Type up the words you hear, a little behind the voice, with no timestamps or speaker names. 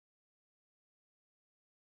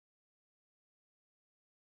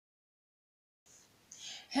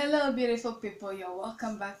Hello beautiful people, you're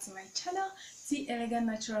welcome back to my channel, the Elegant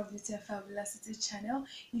Natural Beauty and Fabulosity channel.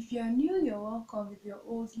 If you're new, you're welcome. If you're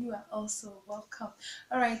old, you are also welcome.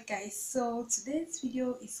 Alright guys, so today's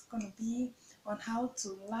video is gonna be on how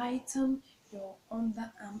to lighten your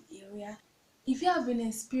underarm area. If you have been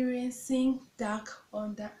experiencing dark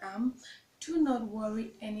underarm, do not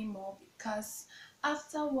worry anymore, because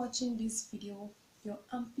after watching this video, your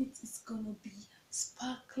armpit is gonna be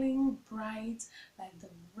sparkling bright like the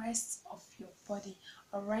rest of your body.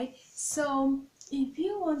 Alright, so if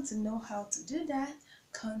you want to know how to do that,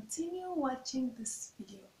 continue watching this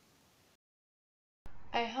video.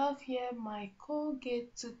 I have here my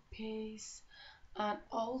Colgate toothpaste and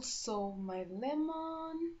also my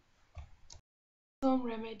lemon. Some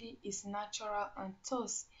remedy is natural and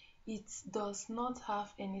thus it does not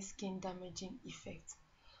have any skin damaging effect.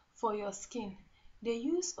 For your skin, the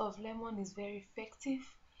use of lemon is very effective.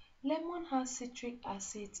 Lemon has citric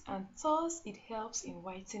acid and thus it helps in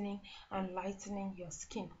whitening and lightening your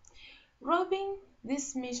skin. Rubbing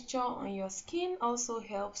this mixture on your skin also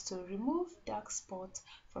helps to remove dark spots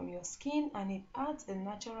from your skin, and it adds a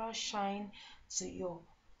natural shine to your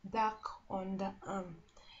dark underarm.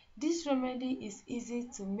 This remedy is easy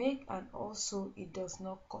to make and also it does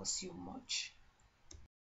not cost you much.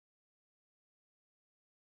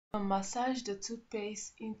 Massage the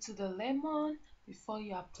toothpaste into the lemon before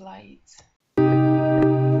you apply it.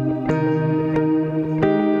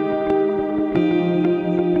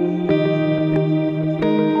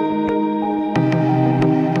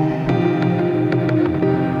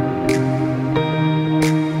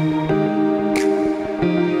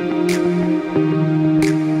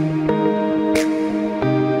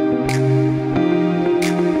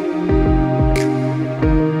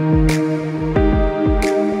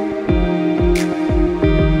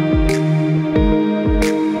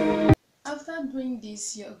 After doing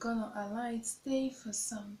this, you're gonna allow it stay for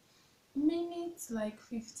some minutes, like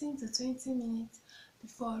 15 to 20 minutes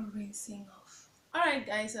before rinsing off. Alright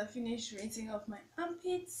guys, I finished rinsing off my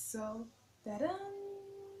armpits, so ta-da!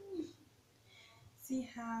 See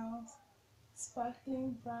how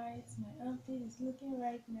sparkling bright my armpit is looking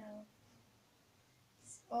right now.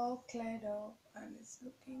 It's all cleared up and it's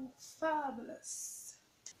looking fabulous.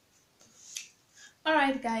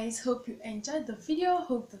 Alright guys, hope you enjoyed the video.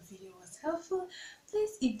 Hope the video was helpful.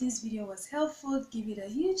 Please, if this video was helpful, give it a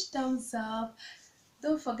huge thumbs up.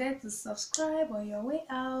 Don't forget to subscribe on your way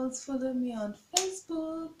out. Follow me on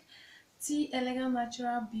Facebook, T Elegant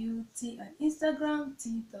Natural Beauty, on Instagram,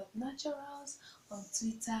 T.naturals, on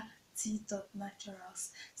Twitter,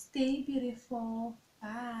 T.naturals. Stay beautiful.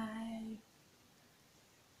 Bye.